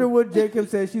Angela we do. Underwood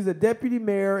Jacobs says she's a deputy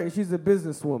mayor and she's a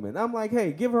businesswoman. I'm like,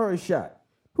 hey, give her a shot.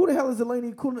 Who the hell is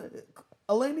Elaine Kounalakis?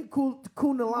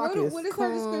 What is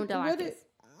her description? Kounalakis.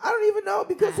 I don't even know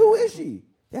because who is she?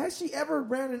 Has she ever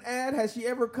ran an ad? Has she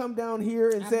ever come down here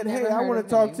and said, "Hey, I want to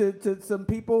talk to some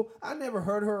people"? I never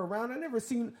heard her around. I never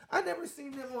seen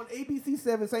them on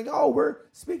ABC7 saying, "Oh, we're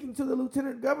speaking to the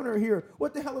lieutenant governor here."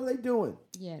 What the hell are they doing?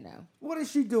 Yeah, no. What is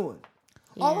she doing?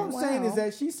 Yeah. All I'm saying is Well.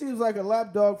 that she seems like a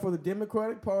lapdog for the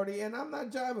Democratic Party, and I'm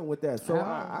not jiving with that. So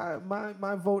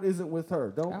my vote isn't with her.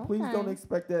 Please don't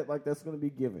expect that like that's going to be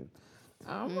given.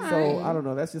 All So right. I don't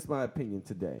know. That's just my opinion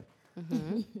today.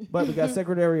 But we got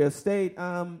Secretary of State.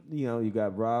 You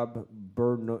got Rob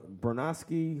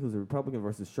Bernowski, who's a Republican,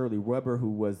 versus Shirley Weber, who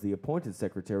was the appointed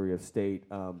Secretary of State.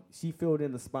 She filled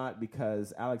in the spot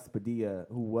because Alex Padilla,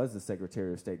 who was the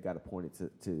Secretary of State, got appointed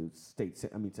to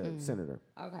senator.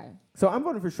 Okay. So I'm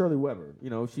voting for Shirley Weber. You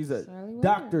know, she's a Shirley Weber.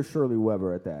 Dr. Shirley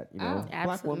Weber at that. You know, Oh. black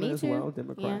Absolutely. woman Me as too. well,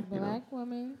 Democrat. Yeah. You know. Black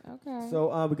woman. Okay.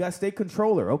 So we got State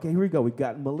Controller. Okay, here we go. We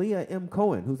got Malia M.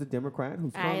 Cohen, who's a Democrat,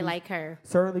 who's I currently like her.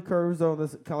 certainly curves on the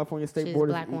California State She's Board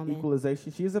a of black woman.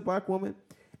 Equalization. She is a black woman.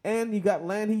 And you got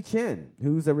Lan Hee Chen,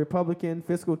 who's a Republican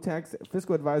fiscal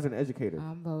advisor and educator.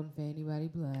 I'm voting for anybody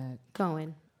black.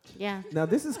 Going. Yeah. Now,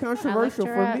 this is controversial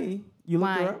her for up. me. You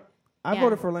looked her Why? up? I Yeah.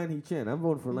 voted for Lan Hee Chen. I'm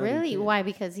voting for Lan Hee Really? Chen. Why?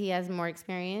 Because he has more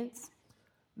experience?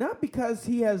 Not because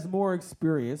he has more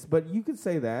experience, but you could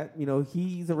say that. You know,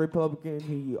 he's a Republican.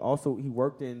 He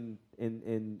worked in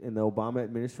the Obama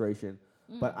administration.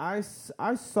 But I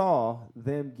saw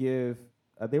them give.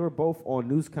 They were both on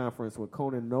news conference with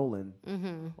Conan Nolan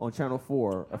on Channel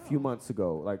 4 a few months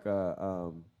ago. Like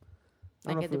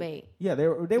Like a debate. Yeah, they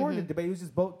weren't a debate. It was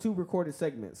just both two recorded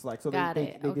segments. Like so, Got they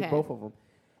it. did Okay. both of them.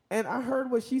 And I heard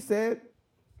what she said.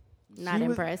 Not She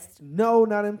was- impressed. No,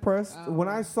 not impressed. Oh. When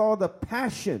I saw the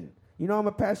passion, I'm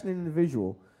a passionate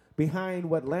individual, behind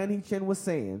what Lan Hee Chen was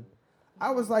saying,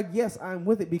 I was like, yes, I'm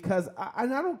with it because I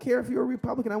don't care if you're a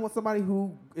Republican. I want somebody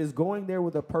who is going there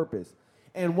with a purpose.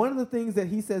 And one of the things that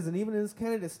he says, and even in his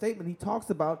candidate statement, he talks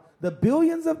about the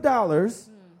billions of dollars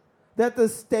that the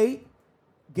state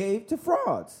gave to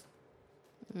frauds.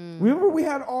 Remember, we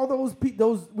had all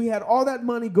we had all that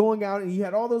money going out, and you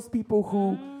had all those people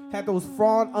who had those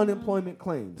fraud unemployment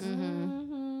claims.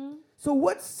 So,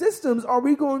 what systems are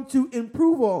we going to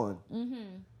improve on?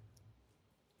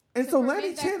 And To so, prevent Lan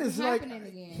Hee that Chen from is like happening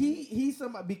again. he's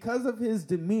somebody because of his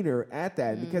demeanor at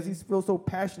that, because he feels so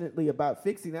passionately about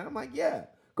fixing that. I'm like, yeah,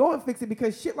 go and fix it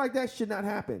because shit like that should not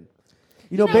happen.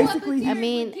 Basically, what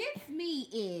mean- gets me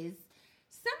is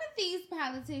some of these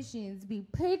politicians be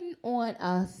putting on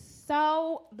a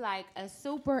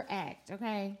super act,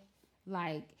 okay?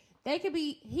 Like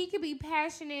he could be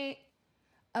passionate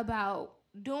about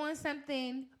doing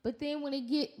something, but then when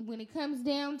it comes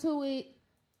down to it,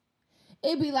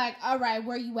 it'd be like, all right,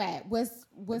 where you at? What's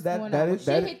going on?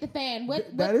 Shit hit the fan. What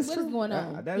is going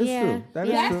on? That is true. That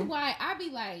is That's true. why I be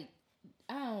like,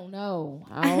 I don't know.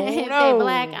 If they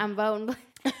black, I'm voting black.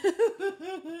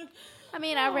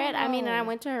 I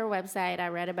went to her website. I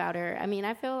read about her.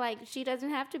 I feel like she doesn't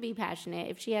have to be passionate.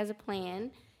 If she has a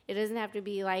plan, it doesn't have to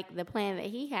be like the plan that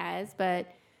he has. But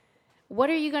what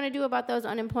are you going to do about those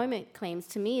unemployment claims?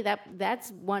 To me,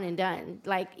 that's one and done.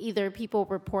 Like either people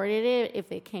reported it if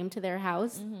it came to their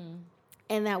house,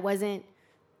 and that wasn't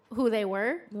who they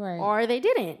were, Right. or they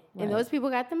didn't, and Right. those people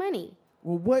got the money.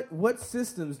 Well, what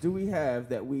systems do we have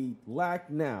that we lack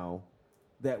now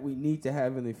that we need to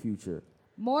have in the future?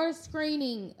 More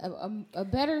screening, a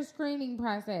better screening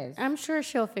process. I'm sure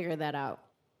she'll figure that out.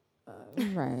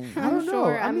 Right. I don't know.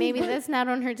 Sure. I mean, Maybe but- that's not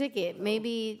on her ticket.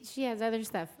 Maybe she has other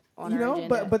stuff on her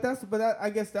agenda. But I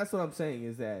guess that's what I'm saying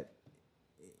is that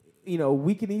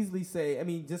we can easily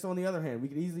say. Just on the other hand, we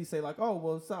can easily say like, oh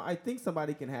well, I think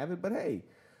somebody can have it, but hey,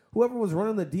 whoever was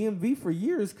running the DMV for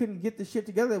years couldn't get the shit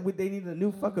together. They needed a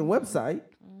new fucking website.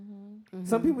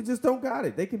 Some people just don't got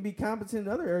it. They can be competent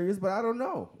in other areas, but I don't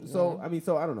know. So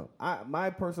I don't know. I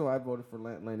voted for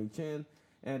Lan Hee Chen,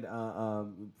 and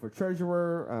for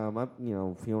treasurer,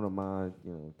 Fiona Ma,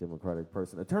 Democratic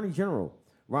person. Attorney General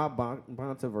Rob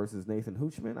Bonta versus Nathan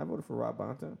Hoochman. I voted for Rob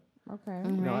Bonta. Okay.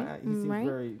 You know, Right. he seems Right.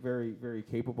 very, very, very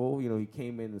capable. You know, he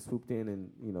came in and swooped in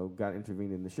and, you know, got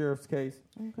intervened in the sheriff's case.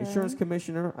 Okay. Insurance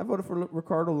commissioner, I voted for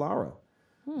Ricardo Lara.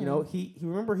 You know, he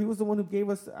remember he was the one who gave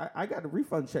us. I got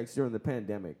refund checks during the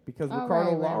pandemic because Oh,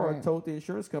 Ricardo right, Lara right. told the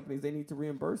insurance companies they need to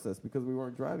reimburse us because we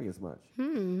weren't driving as much.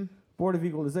 Hmm. Board of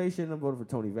Equalization, I'm voting for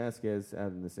Tony Vasquez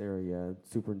out in this area.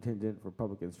 Superintendent for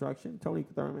Public Instruction, Tony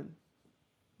Thurman.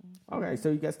 Okay, so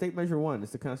you got State Measure 1.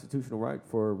 It's the constitutional right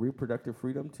for reproductive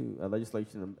freedom to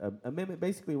legislation amendment,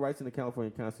 basically rights in the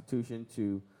California Constitution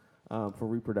to for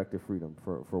reproductive freedom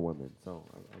for women. So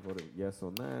I voted yes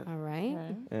on that. All right.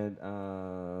 Okay.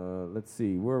 And let's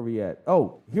see, where are we at?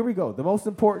 Oh, here we go. The most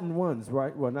important ones,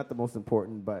 right? Well, not the most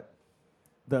important, but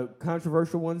the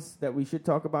controversial ones that we should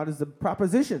talk about is the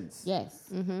propositions. Yes.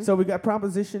 So we got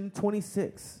Proposition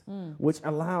 26, which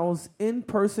allows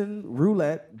in-person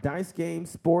roulette, dice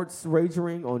games, sports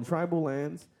wagering on tribal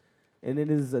lands, and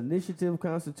it is initiative,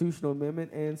 constitutional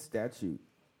amendment, and statute.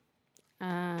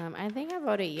 I think I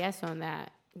voted yes on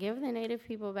that. Give the Native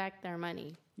people back their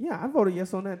money. Yeah, I voted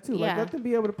yes on that too. Like, Yeah. let them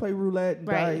be able to play roulette and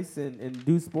Right. dice and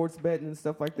do sports betting and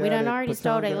stuff like that. We done at already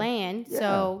stole their Pechanga. land, Yeah.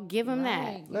 so give them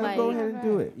Right. that. Let Like, them go ahead and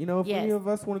do it. You know, if Yes. any of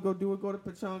us want to go do it, go to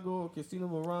Pechanga or Casino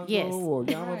Morongo Yes. or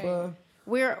Yamaba.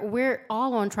 we're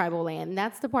all on tribal land.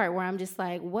 That's the part where I'm just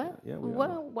like, what? Yeah, we what?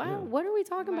 are. Why? Yeah. What are we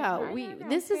talking Like, about? why y'all gonna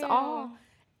This is tell- all.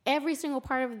 Every single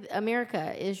part of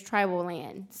America is tribal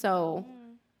land. So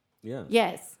Yeah.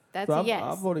 yes, that's So a I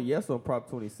yes. voted yes on Prop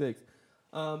 26.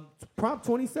 Prop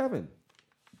 27.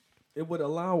 It would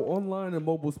allow online and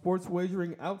mobile sports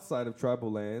wagering outside of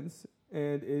tribal lands,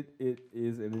 and it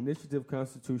is an initiative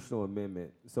constitutional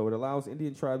amendment. So it allows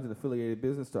Indian tribes and affiliated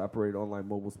business to operate online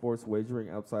mobile sports wagering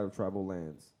outside of tribal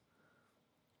lands.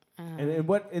 And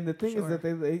the thing is that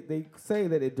they say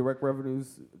that it direct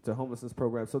revenues to homelessness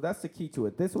programs. So that's the key to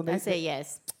it. This one I they say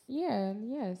yes. Yeah.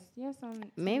 Yes. Yes. On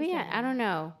Maybe I don't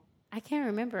know. I can't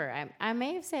remember. I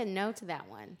may have said no to that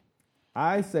one.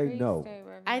 I say no.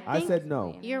 I I think said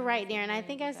no. You're right, Darren. I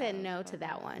think I said no to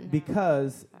that one.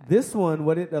 Because this one,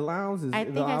 what it allows is I it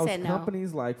think I allows said no.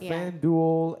 companies like Yeah.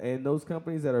 FanDuel and those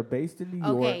companies that are based in New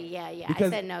York. Okay, yeah. I because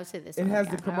said no to this It one. has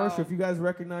yeah. the commercial. If you guys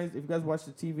recognize, if you guys watch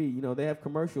the TV, you know, they have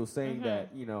commercials saying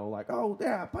that, you know, like, oh,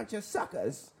 they're a bunch of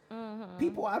suckers.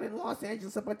 People out in Los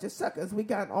Angeles, a bunch of suckers. We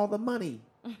got all the money.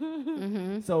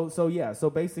 So yeah. So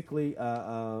basically, you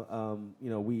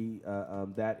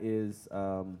know, that is.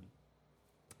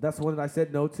 That's one that I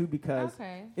said no to because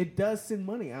Okay. it does send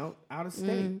money out of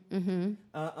state.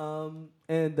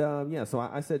 Yeah, so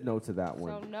I said no to that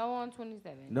one. So no on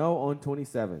 27. No on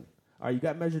 27. All right, you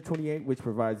got Measure 28, which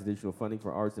provides additional funding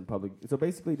for arts and public. So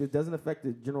basically, this doesn't affect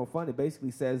the general fund. It basically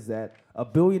says that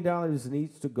 $1 billion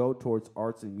needs to go towards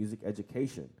arts and music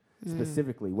education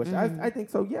specifically, which I think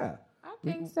so, yeah. I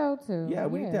think so too. Yeah,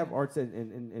 we need to have arts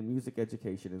and music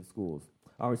education in schools.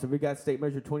 All right, so we got State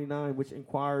Measure 29, which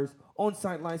inquires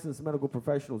on-site licensed medical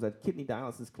professionals at kidney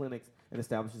dialysis clinics and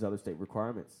establishes other state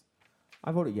requirements.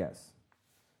 I voted yes.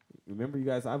 Remember, you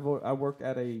guys, I worked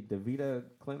at a DaVita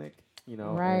clinic, you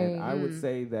know, Right. and I would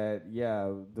say that,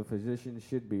 yeah, the physician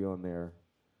should be on there.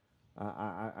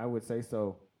 I would say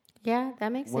so. Yeah,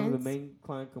 that makes One sense. of the main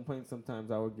client complaints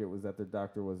sometimes I would get was that the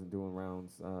doctor wasn't doing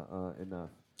rounds enough.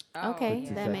 Okay,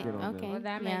 To that check makes in on them. Well,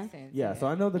 that yeah. makes sense. Yeah, so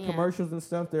I know the Yeah. commercials and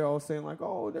stuff, they're all saying like,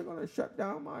 oh, they're going to shut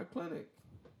down my clinic.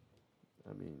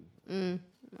 I mean,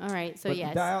 All right, so but,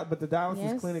 yes. but the dialysis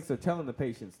Yes. clinics are telling the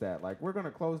patients that, like, we're going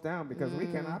to close down because we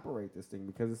can't operate this thing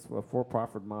because it's a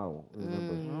for-profit model,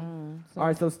 remember. All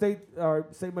right, so State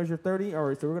Measure 30, all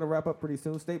right, so we're going to wrap up pretty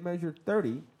soon. State Measure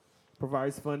 30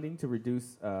 provides funding to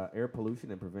reduce air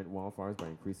pollution and prevent wildfires by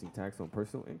increasing tax on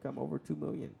personal income over $2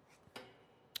 million.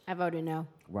 I voted no.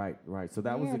 Right. So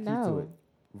that was Yeah, the key to no. it.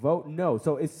 Vote no.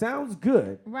 So it sounds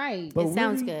good. Right. But It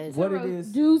sounds really good. What To it is,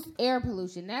 reduce air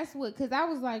pollution. That's what, because I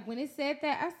was like, when it said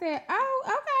that, I said, oh,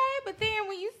 okay. But then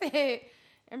when you said,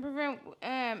 and prevent,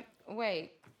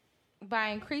 by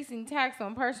increasing tax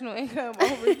on personal income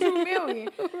over $2 million.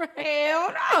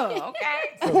 Hell no.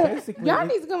 Okay. so basically, Y'all it-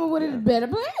 need to come up with a better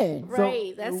plan.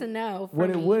 Right, that's a no for what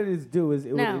me. it would do is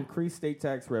it would No. increase state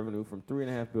tax revenue from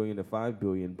 $3.5 billion to $5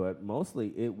 billion, but mostly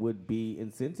it would be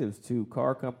incentives to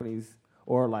car companies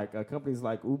or like companies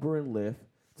like Uber and Lyft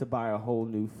to buy a whole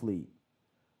new fleet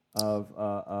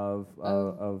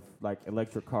of like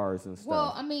electric cars and stuff.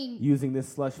 Well, I mean, using this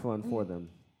slush fund for them.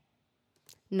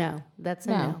 No, that's a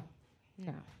No. no.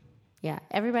 no. Yeah,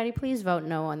 everybody please vote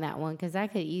no on that one because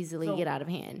that could easily So- get out of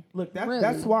hand. Look, Really?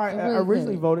 that's why It I really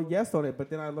originally could. voted yes on it, but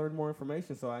then I learned more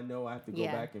information, so I know I have to go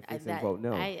Yeah, back and that- vote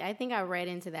no. I think I read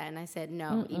into that and I said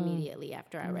no immediately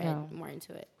after I read No. more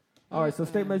into it. All right, so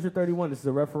State Measure 31, this is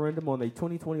a referendum on a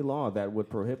 2020 law that would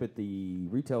prohibit the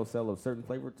retail sale of certain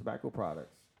flavored tobacco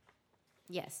products.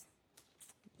 Yes.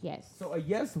 Yes. So a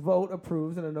yes vote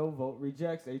approves and a no vote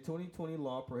rejects a 2020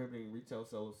 law prohibiting retail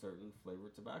sale of certain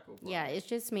flavored tobacco products. Yeah, it's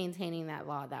just maintaining that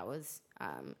law that was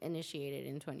initiated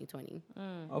in 2020.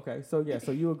 Okay, so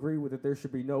so you agree with that there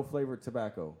should be no flavored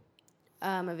tobacco?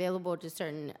 Available to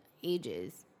certain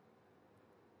ages.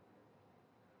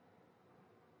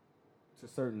 To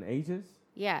certain ages?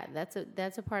 Yeah, that's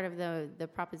a part of the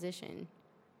proposition.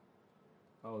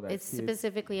 Oh, that's It's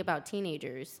specifically about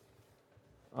teenagers.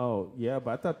 Oh, yeah,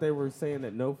 but I thought they were saying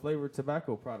that no flavored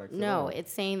tobacco products. No,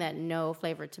 it's saying that no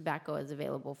flavored tobacco is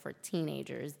available for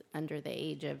teenagers under the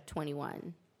age of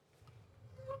 21.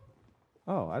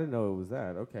 Oh, I didn't know it was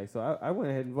that. Okay, so I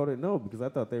went ahead and voted no because I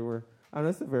thought they were. I know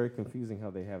it's very confusing how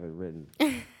they have it written.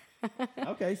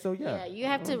 Okay, so Yeah, you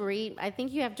have to read. I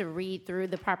think you have to read through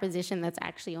the proposition that's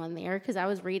actually on there because I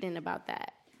was reading about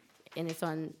that, and it's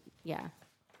on. Yeah.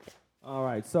 All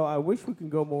right, so I wish we could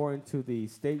go more into the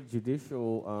state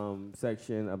judicial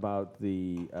section about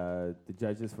the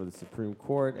judges for the Supreme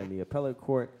Court and the appellate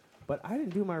court, but I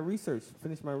didn't do my research,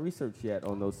 finish my research yet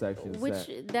on those sections.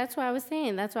 That's why I was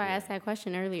saying. That's why I asked that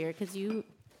question earlier because you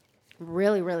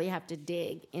really, really have to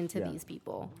dig into these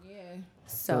people. Yeah.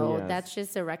 So yes. that's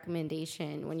just a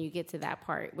recommendation when you get to that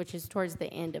part, which is towards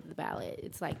the end of the ballot.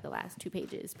 It's like the last 2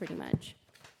 pages, pretty much.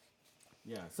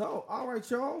 Yeah. So, all right,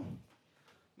 y'all.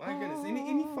 My goodness.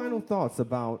 Any final thoughts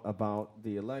about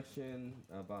the election?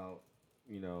 About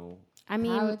I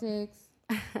mean, Politics.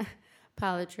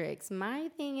 politics. My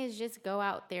thing is just go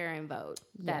out there and vote.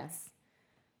 Yeah.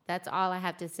 That's all I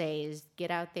have to say is get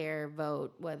out there,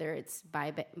 vote, whether it's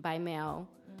by mail.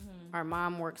 Mm-hmm. Our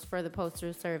mom works for the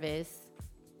Postal Service,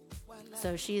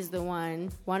 so she's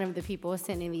one of the people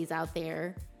sending these out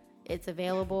there. It's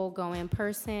available. Go in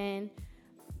person,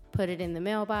 put it in the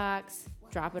mailbox,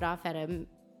 drop it off at a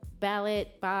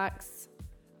ballot box,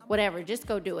 whatever. Just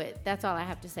go do it. That's all I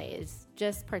have to say is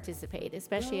just participate,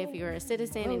 especially if you're a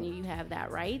citizen and you have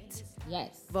that right.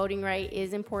 Yes. Voting right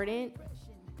is important.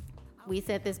 We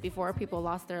said this before. People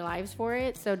lost their lives for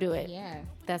it, so do it. Yeah.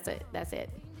 That's it. That's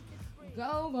it.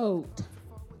 Go vote.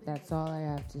 That's all I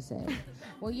have to say.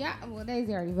 Well,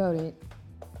 Daisy already voted.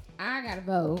 I got to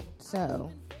vote,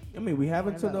 so. I mean, we have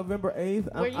until November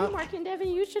 8th. Were you marking, Devin?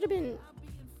 You should have been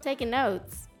taking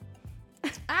notes.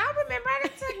 I remember I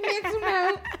took mental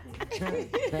notes.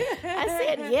 I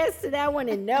said yes to that one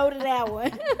and no to that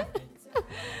one.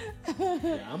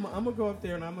 Yeah, I'm gonna go up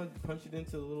there and I'm gonna punch it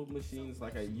into the little machines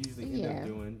like I usually end up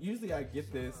doing. Usually I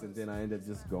get this and then I end up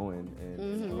just going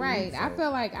and right. So. I feel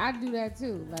like I do that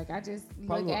too. Like I just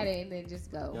look at it and then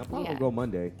just go. Yeah, I'm probably gonna go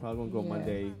Monday. Probably gonna go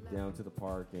Monday down to the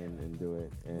park and do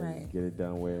it and get it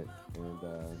done with. And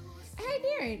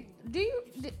hey,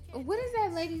 Darren, what is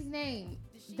that lady's name?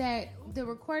 That the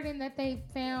recording that they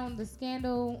found, the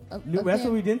scandal of that's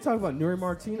what we didn't talk about. Nuri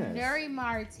Martinez. Nuri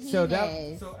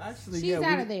Martinez. So actually, she's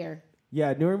out of there.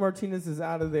 Yeah, Nuri Martinez is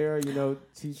out of there.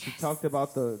 She talked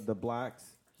about the blacks.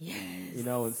 Yes.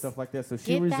 And stuff like that. So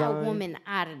she Get resigned. that woman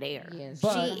out of there. Yes,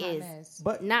 she is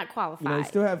not qualified. You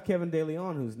still have Kevin De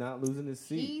Leon who's not losing his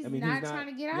seat. He's not trying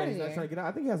to get out of there. He's not trying to get out.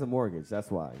 I think he has a mortgage.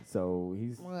 That's why. So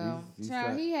he's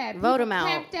child, he had vote him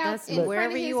out. That's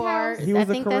wherever you are. I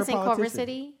think that's in Culver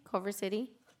City. Culver City.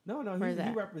 No,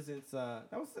 he represents. That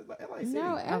was LA City. No,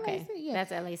 LA okay. City. Yeah.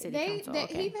 That's LA City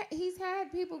Council. He's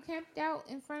had people camped out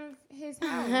in front of his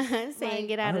house saying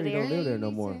get out of there. He don't live there no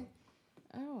more.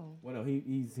 Oh. Well, no,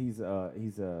 he's staying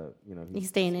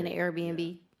in an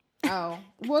Airbnb. Oh,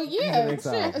 well, yeah. He's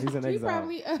an exile. He's an exile.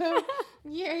 Probably,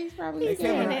 he's probably. Hey,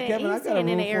 Kevin, I got a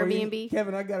room for Airbnb. you.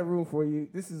 Kevin, I got a room for you.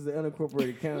 This is the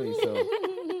unincorporated county, so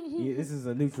this is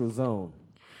a neutral zone.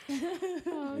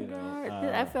 Oh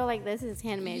God! I feel like this is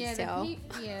Handmaid's Tale.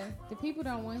 The people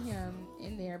don't want him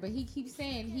in there, but he keeps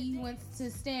saying he wants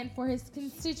to stand for his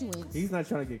constituents. He's not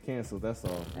trying to get canceled. That's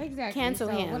all. Exactly. Cancel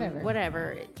him.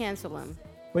 Whatever. Cancel him.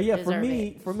 But yeah, for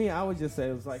me, I would just say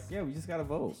it was like, we just gotta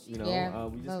vote. We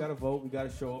just gotta vote. We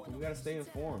gotta show up. And we gotta stay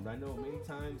informed. I know many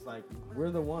times, like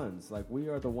we're the ones, like we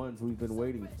are the ones we've been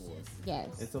waiting for.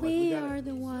 Yes. And so, we are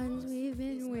the ones we've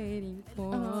been waiting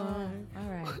for. All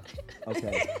right.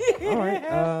 Okay. All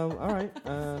right.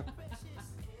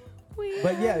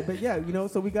 But yeah,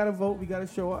 so we gotta vote. We gotta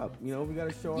show up. We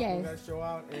gotta show up. Yes. We gotta show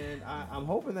out. And I'm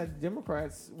hoping that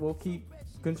Democrats will keep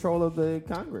control of the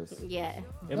Congress. Yeah.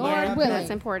 Lord willing. That's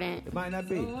important. It might not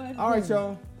be. Lord All right,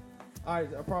 y'all. All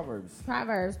right, Proverbs.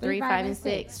 Proverbs 3, 5, and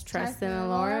 6. Trust in the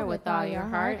Lord with all your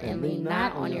heart and lean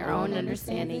not on your own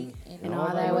understanding. In all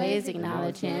thy ways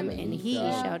acknowledge him, and he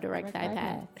shall direct thy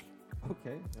path.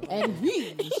 Okay. And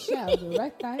he shall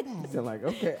direct thy So path. like,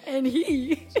 okay. And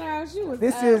he. Child, she was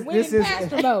This is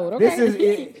pastor mode,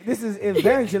 okay? this is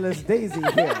Evangelist Daisy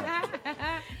here.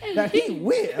 That he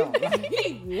will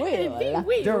He will.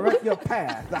 direct your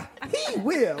path. He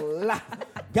will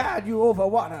guide you over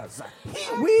waters.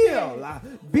 He will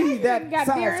be that Got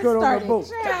side beer skirt on the started.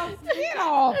 boat. Child, get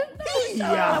off.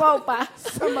 Yeah.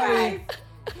 Somebody Guys,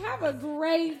 have a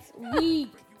great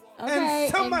week. Okay?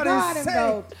 and somebody God and say,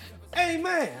 goat.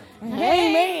 Amen.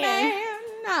 Amen.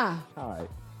 Nah. All right.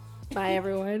 Bye,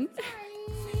 everyone. Bye.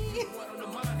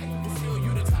 It's still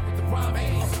you the topic, the rhyme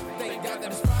ain't